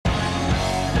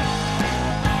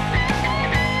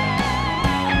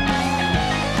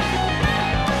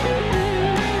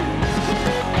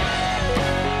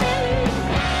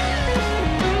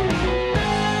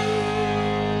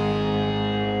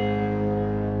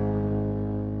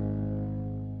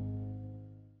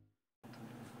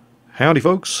Howdy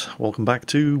folks, welcome back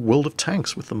to World of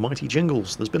Tanks with the mighty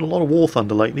Jingles. There's been a lot of War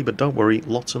Thunder lately, but don't worry,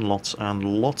 lots and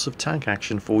lots of tank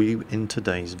action for you in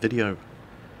today's video.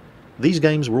 These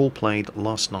games were all played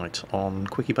last night on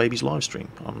Quickybaby's livestream.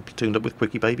 I'm platooned up with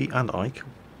Quickybaby and Ike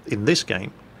in this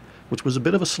game, which was a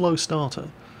bit of a slow starter,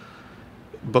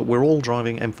 but we're all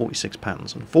driving M46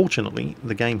 Pans. Unfortunately,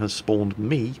 the game has spawned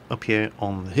me up here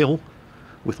on the hill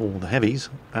with all the heavies,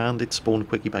 and it spawned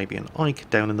Quickybaby and Ike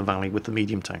down in the valley with the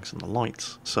medium tanks and the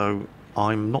lights. So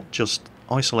I'm not just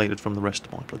isolated from the rest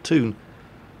of my platoon.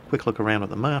 Quick look around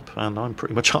at the map, and I'm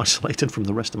pretty much isolated from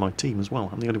the rest of my team as well.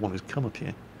 I'm the only one who's come up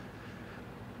here.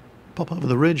 Pop over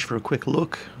the ridge for a quick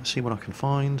look, see what I can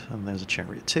find, and there's a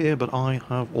charioteer, but I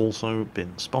have also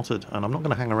been spotted, and I'm not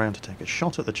going to hang around to take a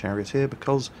shot at the charioteer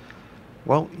because,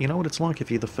 well, you know what it's like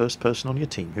if you're the first person on your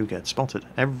team who gets spotted.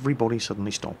 Everybody suddenly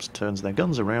stops, turns their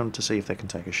guns around to see if they can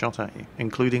take a shot at you,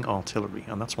 including artillery,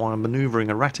 and that's why I'm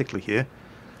manoeuvring erratically here,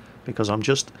 because I'm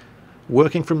just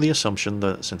working from the assumption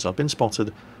that since I've been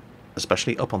spotted,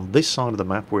 especially up on this side of the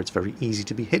map where it's very easy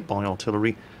to be hit by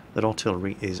artillery, that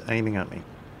artillery is aiming at me.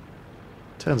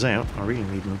 Turns out I really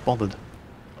needn't have bothered,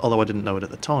 although I didn't know it at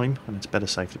the time, and it's better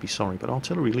safe to be sorry, but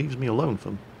artillery leaves me alone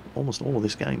for almost all of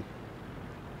this game.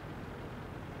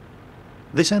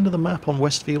 This end of the map on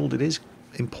Westfield, it is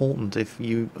important if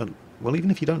you, well,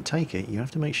 even if you don't take it, you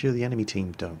have to make sure the enemy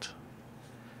team don't.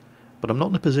 But I'm not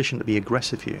in a position to be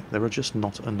aggressive here. There are just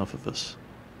not enough of us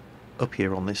up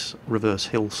here on this reverse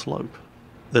hill slope.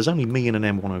 There's only me and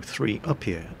an M103 up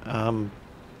here. On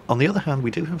the other hand,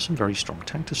 we do have some very strong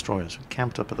tank destroyers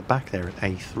camped up at the back there at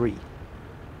A3.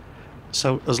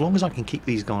 So as long as I can keep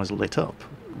these guys lit up,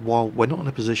 while we're not in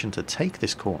a position to take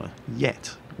this corner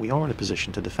yet, we are in a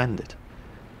position to defend it.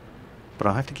 But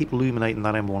I have to keep illuminating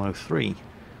that M103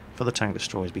 for the tank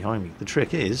destroyers behind me. The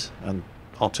trick is, and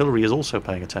artillery is also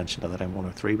paying attention to that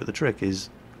M103, but the trick is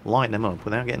lighting them up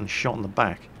without getting shot in the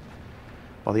back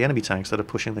by the enemy tanks that are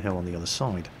pushing the hill on the other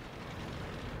side.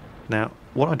 Now,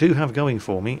 what I do have going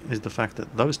for me is the fact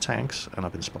that those tanks, and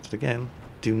I've been spotted again,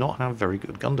 do not have very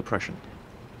good gun depression.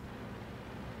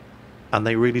 And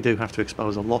they really do have to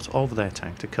expose a lot of their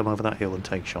tank to come over that hill and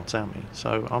take shots at me.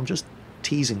 So I'm just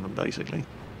teasing them, basically.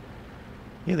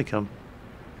 Here they come.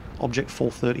 Object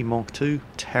 430 Mark II,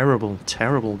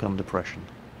 terrible gun depression.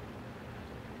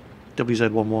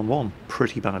 WZ111,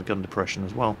 pretty bad gun depression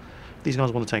as well. If these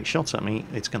guys want to take shots at me,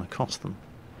 it's going to cost them.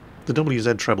 The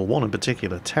WZ1 in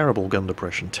particular, terrible gun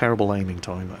depression, terrible aiming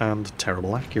time, and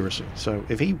terrible accuracy. So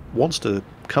if he wants to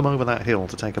come over that hill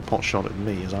to take a pot shot at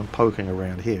me as I'm poking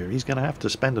around here, he's going to have to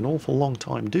spend an awful long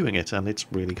time doing it, and it's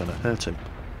really going to hurt him.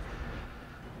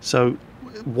 So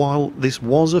while this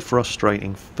was a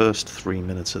frustrating first 3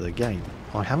 minutes of the game,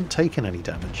 I haven't taken any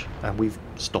damage, and we've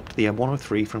stopped the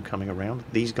M103 from coming around.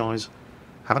 These guys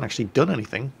haven't actually done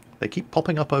anything. They keep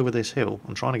popping up over this hill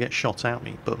and trying to get shots at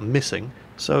me, but missing.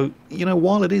 So, you know,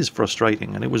 while it is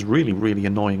frustrating, and it was really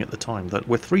annoying at the time, that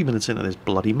we're 3 minutes into this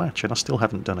bloody match and I still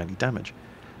haven't done any damage.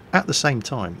 At the same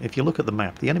time, if you look at the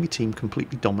map, the enemy team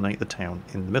completely dominate the town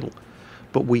in the middle.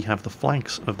 But we have the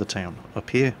flanks of the town, up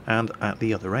here and at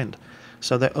the other end.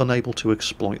 So they're unable to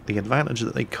exploit the advantage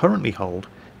that they currently hold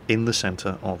in the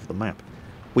centre of the map.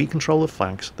 We control the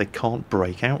flanks, they can't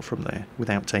break out from there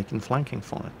without taking flanking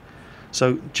fire.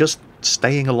 So just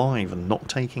staying alive and not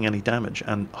taking any damage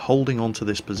and holding on to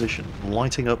this position,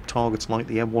 lighting up targets like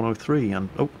the M103 and,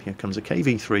 oh, here comes a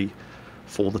KV3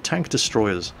 for the tank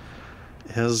destroyers,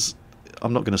 has,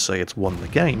 I'm not going to say it's won the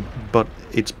game, but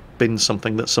it's been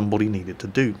something that somebody needed to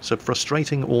do. So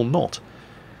frustrating or not,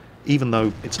 even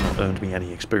though it's not earned me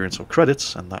any experience or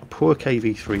credits, and that poor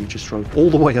KV3 just drove all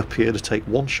the way up here to take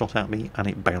one shot at me and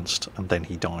it bounced and then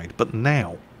he died. But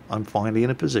now I'm finally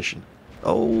in a position.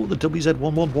 Oh, the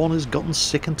WZ111 has gotten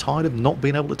sick and tired of not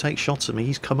being able to take shots at me.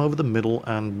 He's come over the middle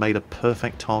and made a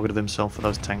perfect target of himself for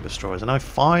those tank destroyers. And I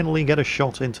finally get a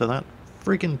shot into that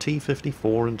friggin'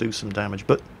 T-54 and do some damage.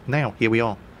 But now, here we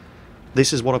are.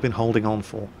 This is what I've been holding on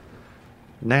for.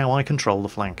 Now I control the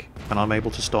flank, and I'm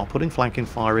able to start putting flanking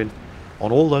fire in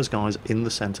on all those guys in the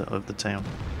centre of the town.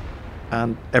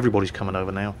 And everybody's coming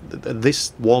over now.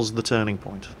 This was the turning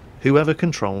point. Whoever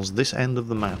controls this end of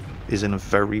the map is in a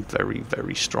very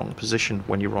strong position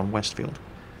when you're on Westfield.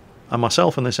 And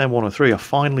myself and this M103 are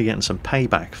finally getting some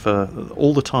payback for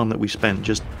all the time that we spent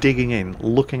just digging in,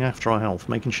 looking after our health,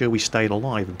 making sure we stayed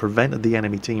alive and prevented the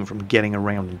enemy team from getting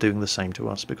around and doing the same to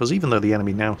us. Because even though the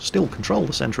enemy now still control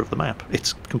the centre of the map,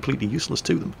 it's completely useless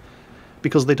to them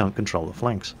because they don't control the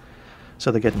flanks. So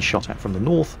they're getting shot at from the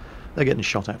north, they're getting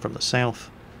shot at from the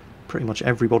south. Pretty much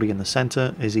everybody in the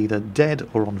centre is either dead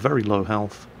or on very low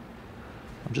health.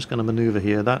 I'm just going to manoeuvre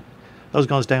here. That Those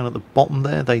guys down at the bottom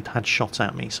there, they had shots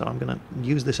at me, so I'm going to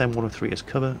use this M103 as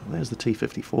cover. There's the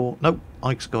T-54. Nope,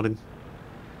 Ike's got him.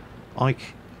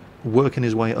 Ike working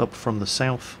his way up from the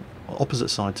south, opposite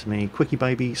side to me.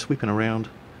 Quickybaby sweeping around.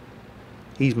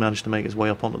 He's managed to make his way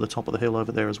up onto the top of the hill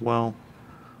over there as well.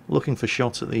 Looking for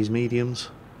shots at these mediums.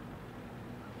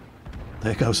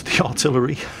 There goes the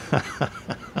artillery.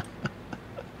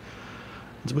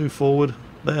 Let's move forward.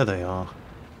 There they are.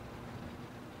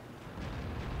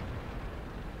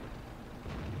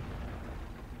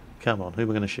 Come on, who are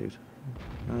we going to shoot?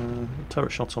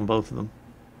 Turret shots on both of them.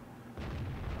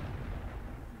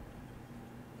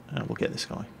 And we'll get this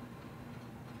guy.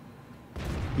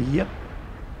 Yep.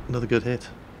 Another good hit.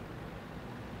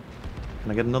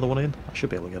 Can I get another one in? I should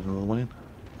be able to get another one in.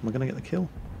 Am I going to get the kill?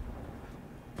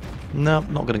 No,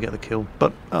 not going to get the kill,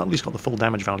 but I at least got the full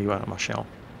damage value out of my shell.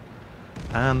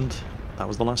 And that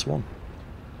was the last one.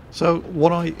 So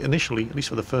what I initially, at least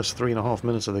for the first 3.5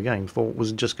 minutes of the game, thought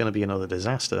was just going to be another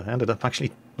disaster, ended up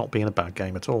actually not being a bad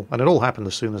game at all. And it all happened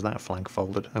as soon as that flank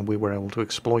folded, and we were able to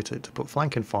exploit it to put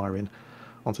flanking fire in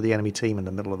onto the enemy team in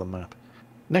the middle of the map.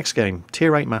 Next game,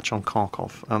 Tier 8 match on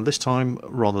Kharkov, and this time,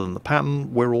 rather than the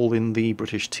Patton, we're all in the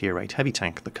British Tier 8 heavy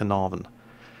tank, the Carnarvon.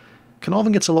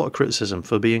 Carnarvon gets a lot of criticism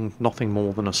for being nothing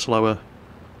more than a slower,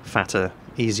 fatter,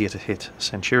 easier to hit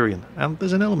Centurion, and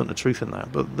there's an element of truth in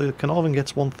that, but the Carnarvon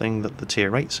gets one thing that the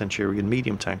Tier 8 Centurion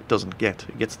medium tank doesn't get.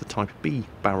 It gets the Type B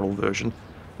barrel version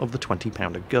of the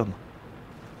 20-pounder gun.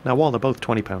 Now, while they're both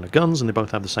 20-pounder guns and they both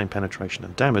have the same penetration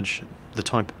and damage, the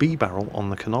Type B barrel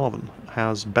on the Carnarvon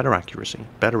has better accuracy,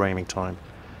 better aiming time,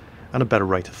 and a better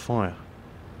rate of fire.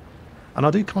 And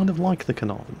I do kind of like the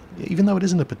Carnarvon. Even though it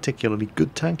isn't a particularly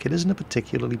good tank, it isn't a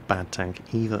particularly bad tank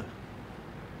either.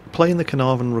 Playing the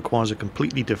Carnarvon requires a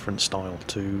completely different style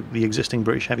to the existing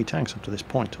British heavy tanks up to this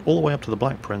point. All the way up to the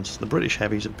Black Prince, the British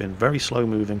heavies have been very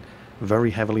slow-moving, very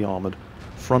heavily armoured,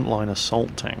 frontline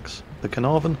assault tanks. The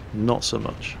Carnarvon, not so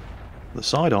much. The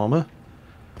side armour,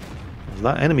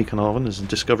 that enemy Carnarvon is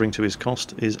discovering to his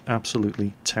cost, is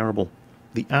absolutely terrible.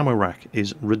 The ammo rack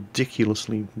is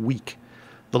ridiculously weak.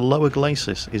 The lower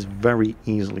glacis is very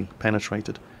easily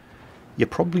penetrated. You're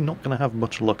probably not going to have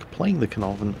much luck playing the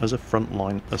Carnarvon as a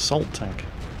frontline assault tank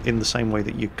in the same way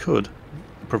that you could,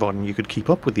 providing you could keep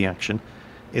up with the action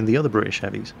in the other British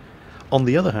heavies. On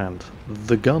the other hand,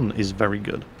 the gun is very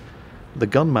good. The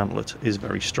gun mantlet is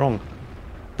very strong.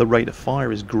 The rate of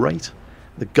fire is great.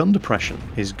 The gun depression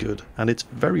is good, and it's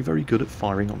very, very good at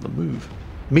firing on the move.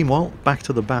 Meanwhile, back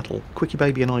to the battle.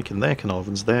 Quickybaby and Ike and their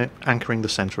Carnarvons, they're anchoring the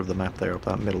centre of the map there up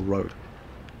that middle road.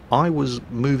 I was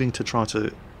moving to try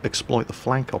to exploit the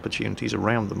flank opportunities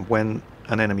around them when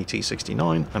an enemy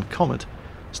T-69 and Comet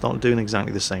started doing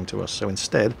exactly the same to us. So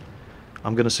instead,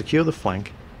 I'm going to secure the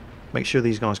flank, make sure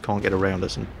these guys can't get around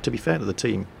us, and to be fair to the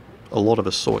team, a lot of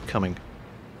us saw it coming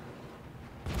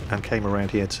and came around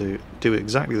here to do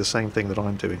exactly the same thing that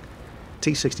I'm doing.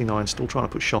 T-69 still trying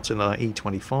to put shots into that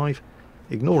E-25,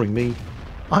 ignoring me.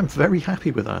 I'm very happy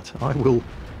with that. I will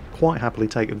quite happily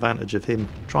take advantage of him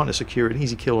trying to secure an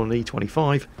easy kill on an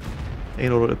E-25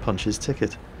 in order to punch his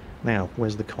ticket. Now,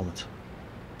 where's the Comet?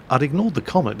 I'd ignored the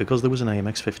Comet because there was an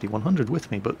AMX 5100 with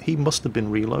me, but he must have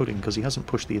been reloading because he hasn't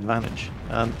pushed the advantage.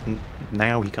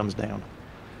 Now he comes down.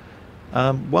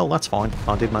 Well, that's fine.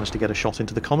 I did manage to get a shot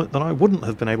into the Comet that I wouldn't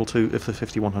have been able to if the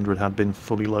 5100 had been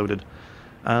fully loaded.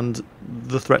 And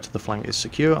the threat to the flank is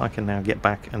secure. I can now get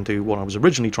back and do what I was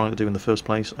originally trying to do in the first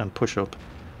place and push up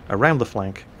around the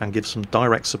flank and give some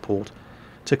direct support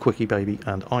to Quickybaby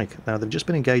and Ike. Now, they've just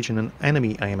been engaged in an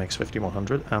enemy AMX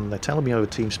 5100 and they're telling me over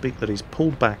TeamSpeak that he's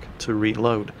pulled back to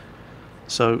reload.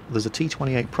 So there's a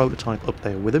T-28 prototype up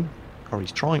there with him, or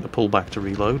he's trying to pull back to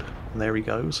reload, and there he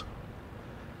goes.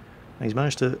 And he's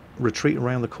managed to retreat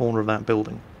around the corner of that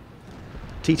building.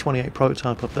 T-28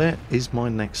 prototype up there is my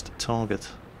next target.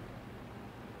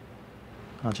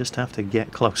 I just have to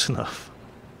get close enough.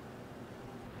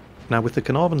 Now, with the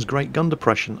Carnarvon's great gun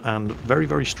depression and very,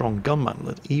 very strong gun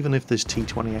mantlet, even if this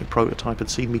T-28 prototype had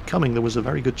seen me coming, there was a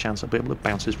very good chance I'd be able to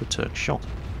bounce his return shot.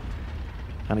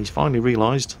 And he's finally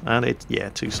realised, and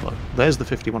too slow. There's the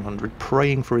 5100,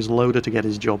 praying for his loader to get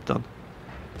his job done.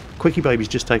 Quickybaby's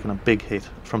just taken a big hit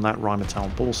from that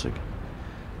Rheinmetall Borsig.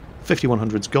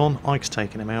 5100's gone, Ike's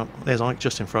taken him out. There's Ike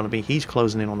just in front of me, he's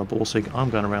closing in on the Borsig, I'm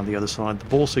going around the other side. The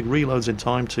Borsig reloads in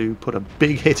time to put a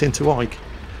big hit into Ike,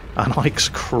 and Ike's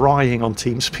crying on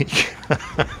TeamSpeak.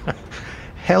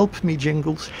 Help me,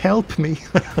 Jingles, help me!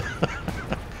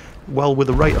 Well, with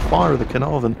the rate of fire of the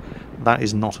Carnarvon, that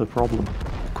is not a problem.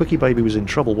 Quickybaby was in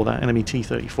trouble with that enemy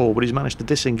T-34, but he's managed to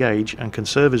disengage and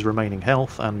conserve his remaining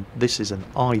health, and this is an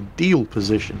ideal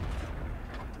position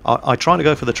I try to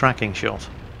go for the tracking shot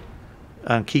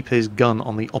and keep his gun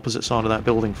on the opposite side of that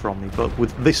building from me, but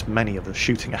with this many of us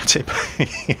shooting at him,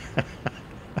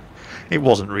 it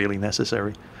wasn't really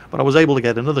necessary. But I was able to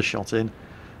get another shot in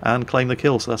and claim the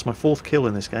kill, so that's my 4th kill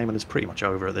in this game, and it's pretty much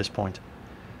over at this point.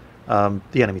 The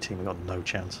enemy team have got no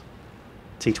chance.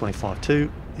 T-25-2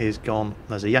 is gone.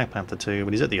 There's a Jagdpanther 2,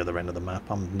 but he's at the other end of the map.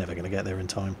 I'm never going to get there in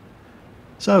time.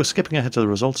 So, skipping ahead to the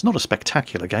results, not a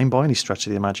spectacular game by any stretch of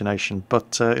the imagination,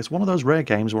 but it's one of those rare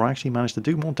games where I actually managed to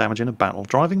do more damage in a battle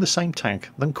driving the same tank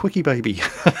than Quickybaby.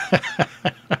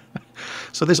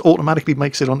 So this automatically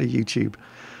makes it onto YouTube.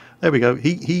 There we go.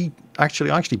 I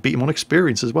actually beat him on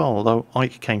experience as well, although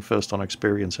Ike came first on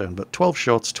experience earned. But 12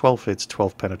 shots, 12 hits,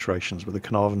 12 penetrations with the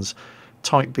Carnarvon's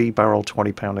Type B barrel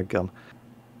 20-pounder gun.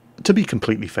 To be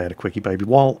completely fair to Quickybaby,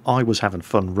 while I was having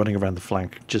fun running around the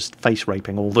flank, just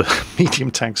face-raping all the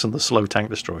medium tanks and the slow tank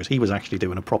destroyers, he was actually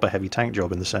doing a proper heavy tank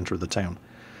job in the centre of the town,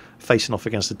 facing off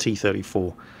against a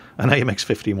T-34, an AMX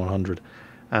 15-100,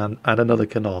 and another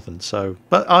Carnarvon. So,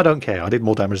 but I don't care, I did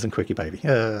more damage than Quickybaby.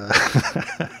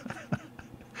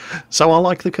 So I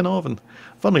like the Carnarvon.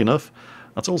 Funnily enough,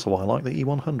 that's also why I like the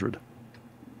E100.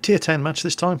 Tier 10 match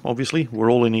this time, obviously.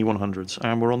 We're all in E100s,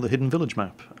 and we're on the Hidden Village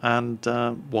map. And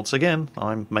once again,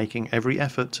 I'm making every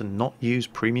effort to not use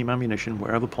premium ammunition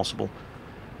wherever possible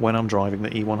when I'm driving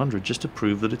the E100, just to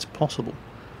prove that it's possible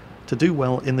to do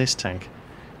well in this tank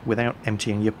without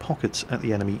emptying your pockets at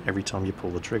the enemy every time you pull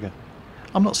the trigger.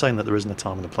 I'm not saying that there isn't a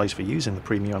time and a place for using the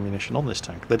premium ammunition on this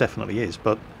tank. There definitely is,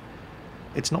 but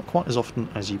it's not quite as often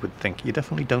as you would think. You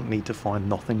definitely don't need to find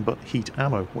nothing but heat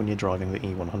ammo when you're driving the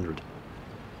E100.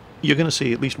 You're going to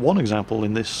see at least one example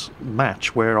in this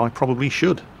match where I probably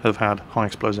should have had high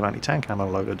explosive anti-tank ammo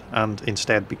loaded, and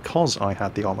instead, because I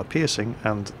had the armour piercing,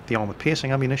 and the armour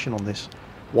piercing ammunition on this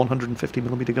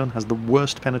 150mm gun has the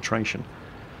worst penetration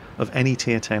of any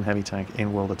tier 10 heavy tank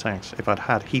in World of Tanks. If I'd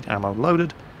had heat ammo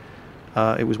loaded,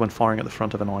 it was when firing at the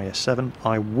front of an IS-7,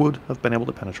 I would have been able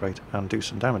to penetrate and do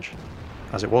some damage.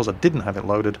 As it was, I didn't have it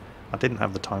loaded, I didn't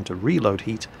have the time to reload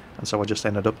heat, and so I just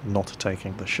ended up not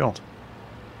taking the shot.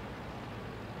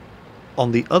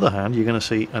 On the other hand, you're going to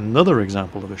see another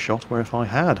example of a shot where if I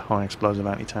had high explosive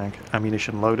anti-tank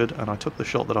ammunition loaded and I took the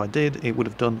shot that I did, it would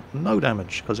have done no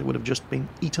damage because it would have just been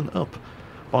eaten up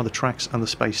by the tracks and the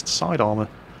spaced side armour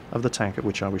of the tank at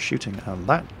which I was shooting. And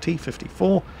that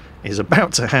T-54 is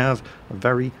about to have a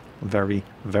very, very,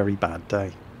 very bad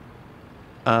day.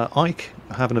 Ike,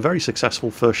 having a very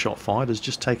successful first shot fired, has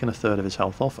just taken a third of his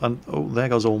health off, and oh, there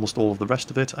goes almost all of the rest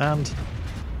of it, and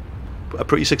a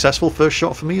pretty successful first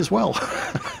shot for me as well.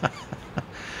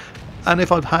 And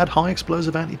if I'd had high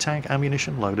explosive anti-tank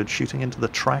ammunition loaded shooting into the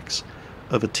tracks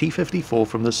of a T-54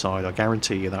 from the side, I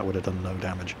guarantee you that would have done no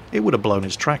damage. It would have blown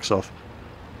his tracks off.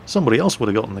 Somebody else would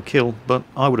have gotten the kill, but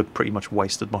I would have pretty much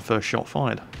wasted my first shot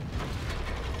fired.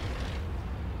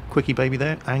 Quickybaby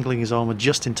there, angling his armour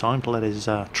just in time to let his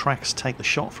tracks take the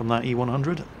shot from that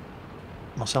E100.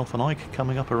 Myself and Ike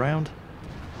coming up around.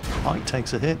 Ike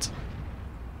takes a hit.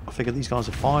 I figure these guys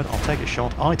are fired, I'll take a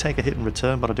shot. I take a hit in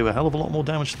return, but I do a hell of a lot more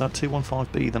damage to that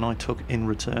 215B than I took in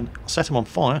return. I set him on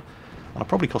fire, and I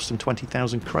probably cost him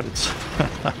 20,000 credits.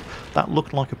 That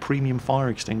looked like a premium fire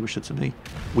extinguisher to me.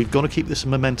 We've got to keep this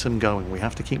momentum going. We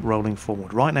have to keep rolling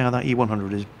forward. Right now, that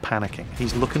E100 is panicking.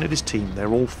 He's looking at his team.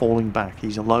 They're all falling back.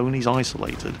 He's alone. He's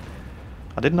isolated.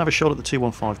 I didn't have a shot at the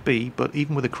 215B, but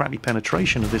even with the crappy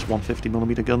penetration of this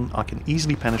 150mm gun, I can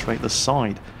easily penetrate the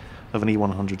side of an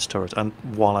E100's turret. And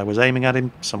while I was aiming at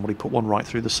him, somebody put one right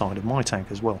through the side of my tank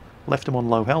as well. Left him on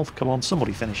low health. Come on,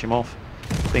 somebody finish him off.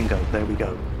 Bingo. There we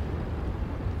go.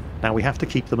 Now we have to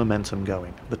keep the momentum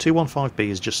going. The 215B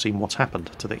has just seen what's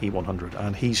happened to the E100,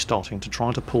 and he's starting to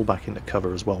try to pull back into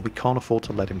cover as well. We can't afford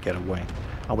to let him get away.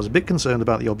 I was a bit concerned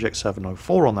about the Object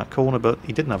 704 on that corner, but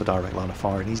he didn't have a direct line of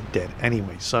fire and he's dead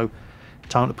anyway, so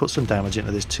time to put some damage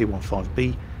into this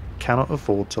 215B. Cannot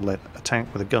afford to let a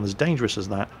tank with a gun as dangerous as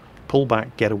that pull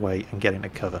back, get away, and get into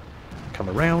cover. Come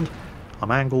around,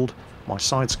 I'm angled, my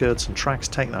side skirts and tracks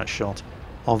take that shot.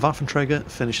 Our Waffenträger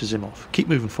finishes him off. Keep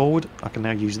moving forward. I can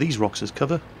now use these rocks as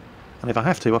cover, and if I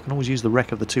have to, I can always use the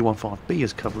wreck of the 215B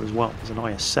as cover as well. There's an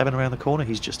IS-7 around the corner.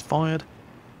 He's just fired.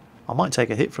 I might take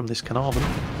a hit from this Carnarvon,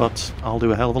 but I'll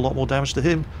do a hell of a lot more damage to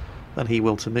him than he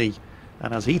will to me.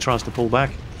 And as he tries to pull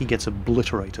back, he gets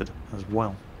obliterated as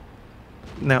well.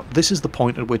 Now, this is the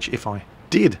point at which if I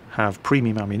did have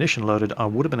premium ammunition loaded, I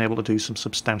would have been able to do some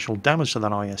substantial damage to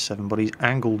that IS-7, but he's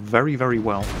angled very, very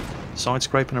well, side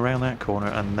scraping around that corner,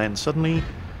 and then suddenly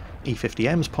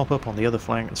E50Ms pop up on the other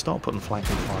flank and start putting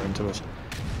flanking fire into us.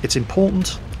 It's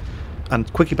important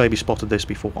And Quickybaby spotted this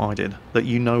before I did, that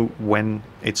you know when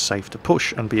it's safe to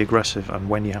push and be aggressive and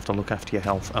when you have to look after your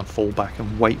health and fall back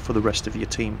and wait for the rest of your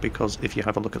team, because if you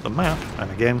have a look at the map, and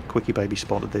again Quickybaby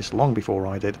spotted this long before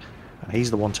I did, and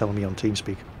he's the one telling me on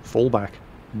TeamSpeak, fall back,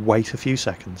 wait a few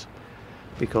seconds,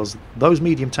 because those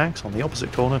medium tanks on the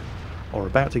opposite corner are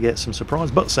about to get some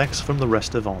surprise butt sex from the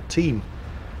rest of our team.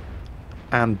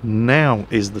 And now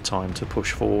is the time to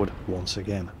push forward once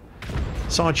again.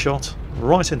 Side shot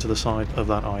right into the side of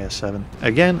that IS-7.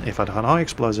 Again, if I'd had high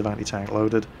explosive anti-tank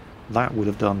loaded, that would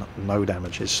have done no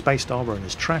damage. His spaced armor and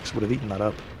his tracks would have eaten that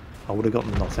up. I would have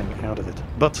gotten nothing out of it.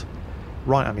 But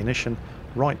right ammunition,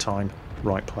 right time,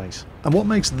 right place. And what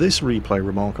makes this replay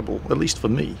remarkable, at least for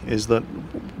me, is that,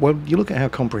 well, you look at how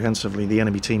comprehensively the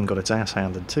enemy team got its ass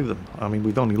handed to them. I mean,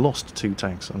 we've only lost 2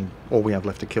 tanks, and all we have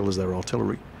left to kill is their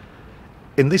artillery.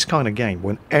 In this kind of game,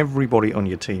 when everybody on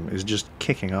your team is just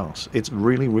kicking ass, it's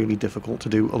really, really difficult to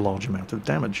do a large amount of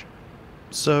damage.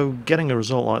 So getting a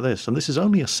result like this, and this is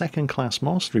only a second class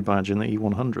mastery badge in the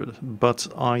E100, but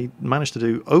I managed to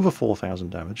do over 4,000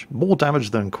 damage, more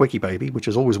damage than Quickybaby, which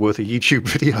is always worth a YouTube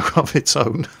video of its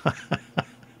own.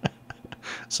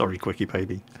 Sorry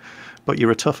Quickybaby, but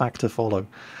you're a tough act to follow.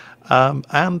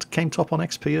 And came top on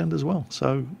XP earned as well.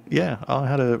 So yeah, I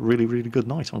had a really, really good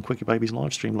night on Quickybaby's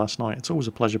live stream last night. It's always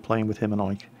a pleasure playing with him and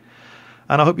Ike.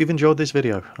 And I hope you've enjoyed this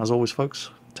video. As always folks,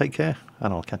 take care,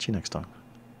 and I'll catch you next time.